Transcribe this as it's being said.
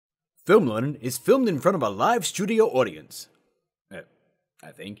Film Learnin is filmed in front of a live studio audience.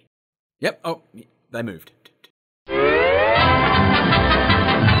 I think. Yep, oh, they moved.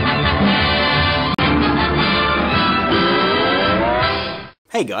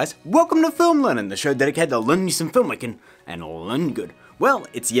 Hey guys, welcome to Film Learnin, the show dedicated to learning you some filmmaking and learn good. Well,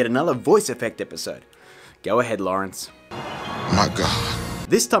 it's yet another voice effect episode. Go ahead, Lawrence. My God.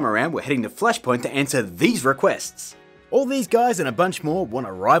 This time around, we're heading to Flashpoint to answer these requests. All these guys and a bunch more want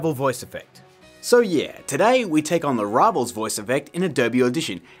a rival voice effect. So yeah, today we take on the Rivals voice effect in Adobe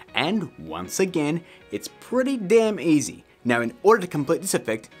Audition, and once again, it's pretty damn easy. Now in order to complete this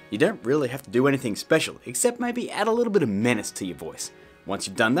effect, you don't really have to do anything special, except maybe add a little bit of menace to your voice. Once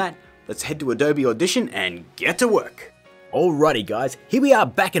you've done that, let's head to Adobe Audition and get to work. Alrighty guys, here we are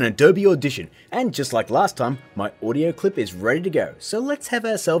back in Adobe Audition, and just like last time, my audio clip is ready to go, so let's have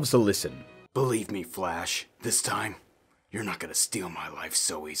ourselves a listen. Believe me, Flash, this time, you're not gonna steal my life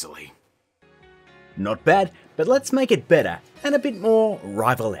so easily. Not bad, but let's make it better and a bit more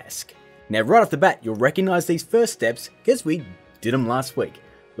rival-esque. Now right off the bat, you'll recognize these first steps because we did them last week.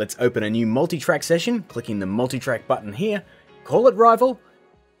 Let's open a new multi-track session, clicking the multi-track button here, call it Rival,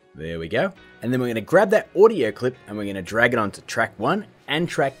 there we go, and then we're going to grab that audio clip and we're going to drag it onto track 1 and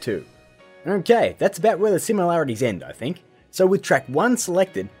track 2. Okay, that's about where the similarities end, I think. So with track 1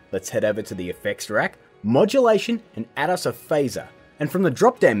 selected, let's head over to the effects rack, modulation, and add us a phaser. And from the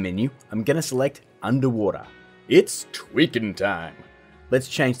drop down menu, I'm going to select underwater. It's tweaking time. Let's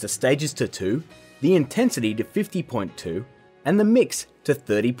change the stages to 2, the intensity to 50.2, and the mix to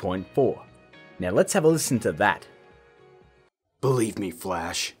 30.4. Now let's have a listen to that. Believe me,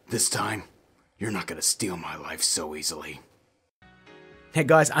 Flash, this time, you're not gonna steal my life so easily. Now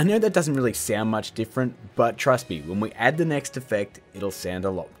guys, I know that doesn't really sound much different, but trust me, when we add the next effect, it'll sound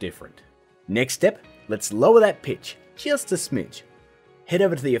a lot different. Next step, let's lower that pitch, just a smidge. Head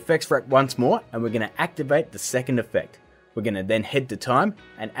over to the effects rack once more, and we're gonna activate the second effect. We're gonna then head to time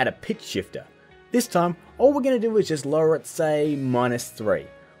and add a pitch shifter. This time, all we're gonna do is just lower it, say, -3.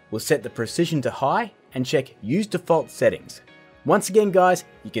 We'll set the precision to high and check use default settings. Once again guys,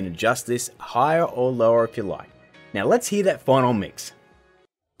 you can adjust this higher or lower if you like. Now let's hear that final mix.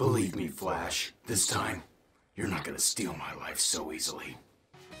 Believe me, Flash, this time, you're not gonna steal my life so easily.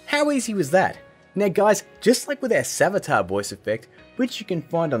 How easy was that? Now guys, just like with our Savitar voice effect, which you can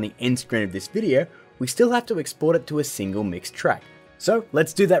find on the end screen of this video, we still have to export it to a single mixed track. So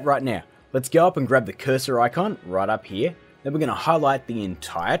let's do that right now. Let's go up and grab the cursor icon right up here. Then we're gonna highlight the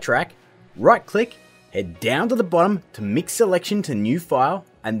entire track, right click, head down to the bottom to mix selection to new file,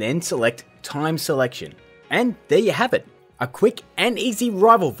 and then select time selection. And there you have it, a quick and easy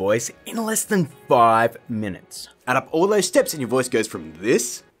rival voice in less than 5 minutes. Add up all those steps and your voice goes from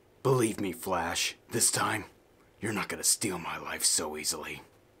this, believe me Flash, this time, you're not gonna steal my life so easily,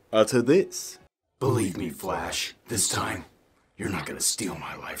 to this, believe me Flash, this time, you're not gonna steal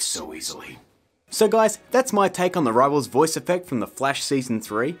my life so easily. So guys, that's my take on the Rivals voice effect from the Flash Season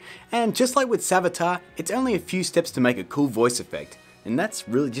 3, and just like with Savitar, it's only a few steps to make a cool voice effect, and that's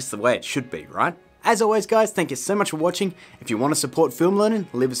really just the way it should be, right? As always guys, thank you so much for watching. If you want to support Film Learnin,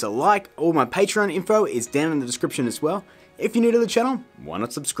 leave us a like. All my Patreon info is down in the description as well. If you're new to the channel, why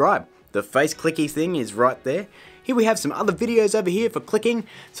not subscribe? The face clicky thing is right there. Here we have some other videos over here for clicking.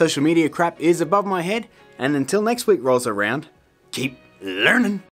 Social media crap is above my head, and until next week rolls around, keep learning.